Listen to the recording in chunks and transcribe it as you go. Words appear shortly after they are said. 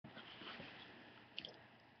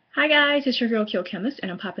Hi guys, it's your girl qochemist,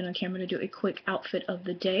 and I'm popping on camera to do a quick outfit of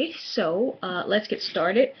the day. So let's get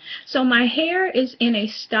started. So my hair is in a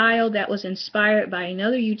style that was inspired by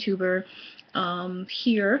another YouTuber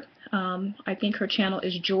here. I think her channel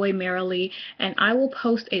is Joy Marilie, and I will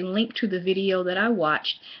post a link to the video that I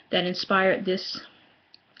watched that inspired this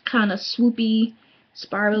kind of swoopy,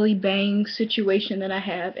 spirally bang situation that I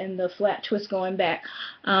have and the flat twist going back.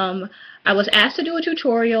 I was asked to do a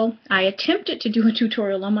tutorial. I attempted to do a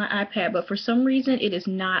tutorial on my iPad, but for some reason it is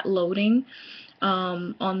not loading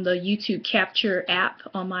on the YouTube Capture app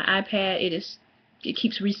on my iPad. It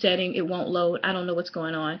keeps resetting. It won't load. I don't know what's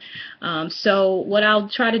going on. So what I'll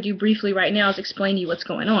try to do briefly right now is explain to you what's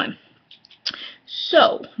going on.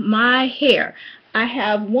 So my hair, I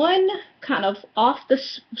have one kind of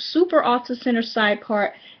super off the center side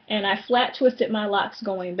part, and I flat twisted my locks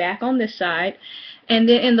going back on this side, and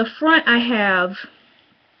then in the front I have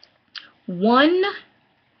one,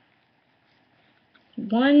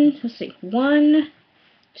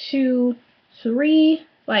 two, three,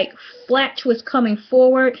 like flat twists coming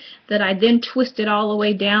forward that I then twisted all the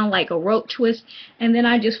way down like a rope twist, and then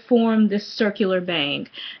I just formed this circular bang,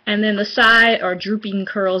 and then the side are drooping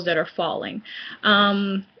curls that are falling.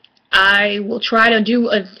 I will try to do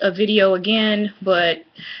a video again, but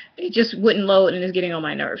it just wouldn't load and it's getting on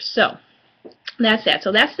my nerves. So that's that.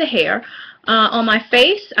 So that's the hair. On my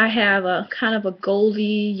face, I have a kind of a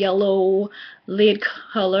goldy yellow lid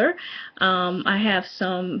color. I have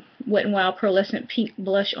some Wet n Wild pearlescent pink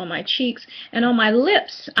blush on my cheeks, and on my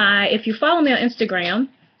lips, if you follow me on Instagram,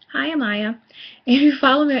 hi Amaya. If you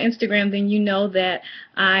follow me on Instagram, then you know that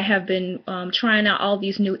I have been trying out all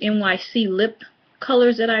these new NYC lip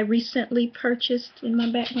colors that I recently purchased in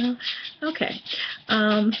my background. Okay,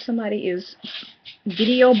 somebody is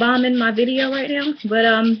video bombing my video right now, but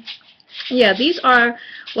yeah, these are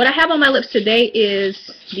what I have on my lips today. Is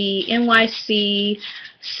the NYC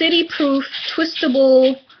City Proof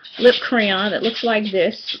Twistable Lip Crayon that looks like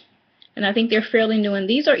this, and I think they're fairly new, and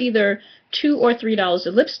these are either $2 or $3.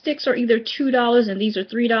 The lipsticks are either $2 and these are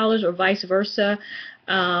 $3, or vice versa.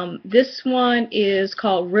 This one is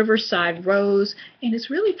called Riverside Rose, and it's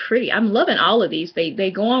really pretty. I'm loving all of these.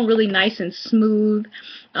 They go on really nice and smooth.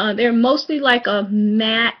 They're mostly like a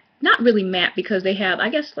matte, not really matte because they have, I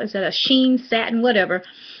guess, like that, a sheen, satin, whatever.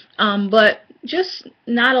 But just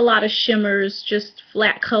not a lot of shimmers, just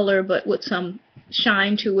flat color, but with some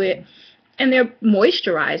shine to it. And they're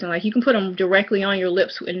moisturizing. Like, you can put them directly on your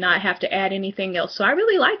lips and not have to add anything else. So I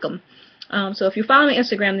really like them. So if you follow me on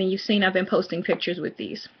Instagram, then you've seen I've been posting pictures with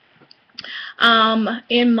these.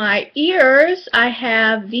 In my ears, I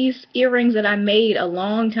have these earrings that I made a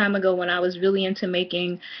long time ago when I was really into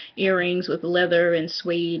making earrings with leather and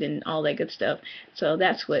suede and all that good stuff. So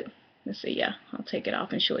that's what, let's see, yeah, I'll take it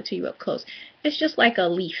off and show it to you up close. It's just like a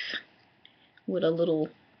leaf with a little,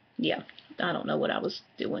 yeah, I don't know what I was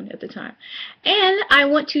doing at the time. And I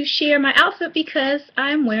want to share my outfit because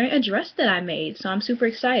I'm wearing a dress that I made, so I'm super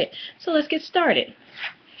excited. So let's get started.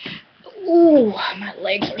 Ooh, my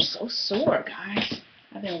legs are so sore, guys.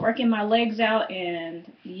 I've been working my legs out,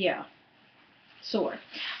 and yeah, sore.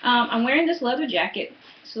 I'm wearing this leather jacket.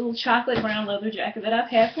 It's a little chocolate brown leather jacket that I've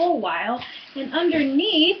had for a while, and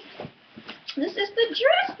underneath, this is the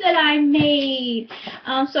dress that I made.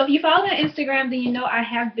 So if you follow me on Instagram, then you know I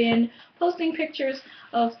have been posting pictures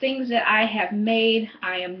of things that I have made.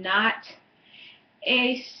 I am not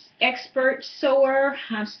an expert sewer.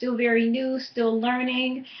 I'm still very new, still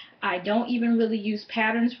learning. I don't even really use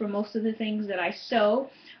patterns for most of the things that I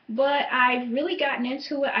sew, but I've really gotten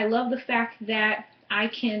into it. I love the fact that I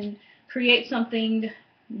can create something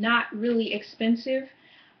not really expensive,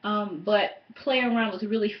 but play around with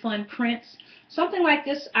really fun prints. Something like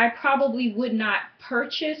this I probably would not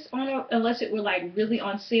purchase unless it were like really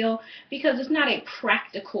on sale, because it's not a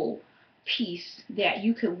practical piece that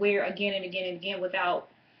you could wear again and again and again without,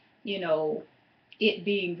 you know, it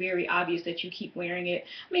being very obvious that you keep wearing it.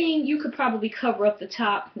 I mean, you could probably cover up the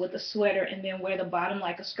top with a sweater and then wear the bottom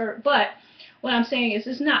like a skirt, but what I'm saying is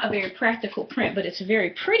it's not a very practical print, but it's a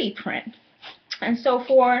very pretty print. And so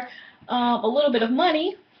for a little bit of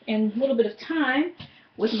money and a little bit of time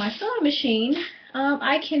with my sewing machine,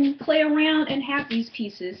 I can play around and have these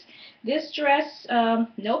pieces. This dress,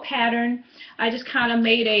 no pattern. I just kind of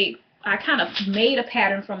made a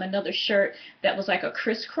pattern from another shirt that was like a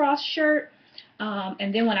crisscross shirt.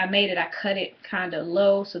 And then when I made it, I cut it kind of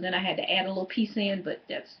low, so then I had to add a little piece in, but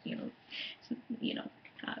that's,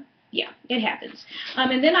 yeah, it happens.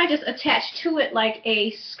 And then I just attached to it like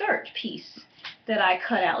a skirt piece that I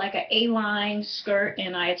cut out, like an A-line skirt,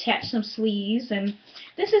 and I attached some sleeves, and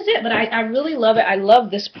this is it. But I really love it. I love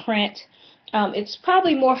this print. It's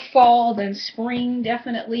probably more fall than spring,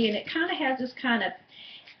 definitely, and it kind of has this kind of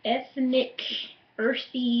ethnic,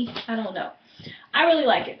 earthy, I don't know. I really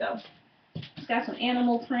like it though. It's got some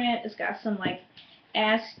animal print. It's got some like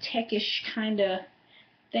Aztecish kind of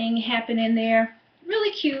thing happening there.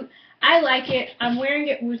 Really cute. I like it. I'm wearing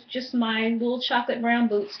it with just my little chocolate brown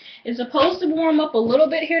boots. It's supposed to warm up a little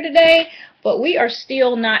bit here today, but we are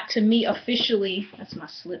still not, to me, officially, that's my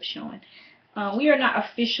slip showing. We are not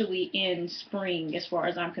officially in spring as far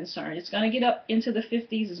as I'm concerned. It's going to get up into the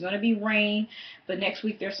 50s. It's going to be rain, but next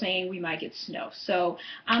week they're saying we might get snow. So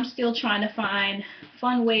I'm still trying to find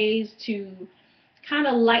fun ways to kind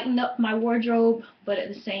of lighten up my wardrobe, but at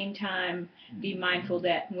the same time be mindful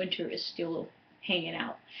that winter is still hanging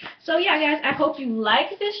out. So yeah, guys, I hope you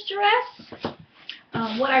like this dress.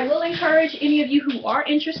 What I will encourage any of you who are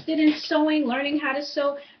interested in sewing, learning how to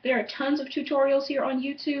sew, there are tons of tutorials here on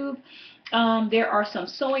YouTube. There are some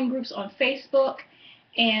sewing groups on Facebook,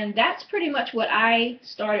 and that's pretty much what I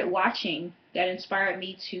started watching that inspired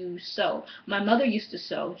me to sew. My mother used to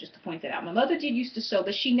sew, just to point that out. My mother did used to sew,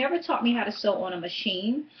 but she never taught me how to sew on a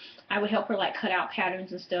machine. I would help her like cut out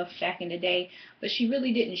patterns and stuff back in the day, but she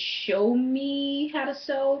really didn't show me how to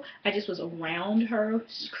sew. I just was around her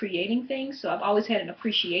creating things, so I've always had an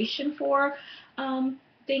appreciation for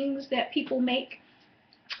things that people make.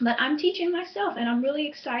 But I'm teaching myself, and I'm really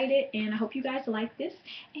excited, and I hope you guys like this,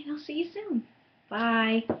 and I'll see you soon.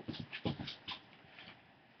 Bye.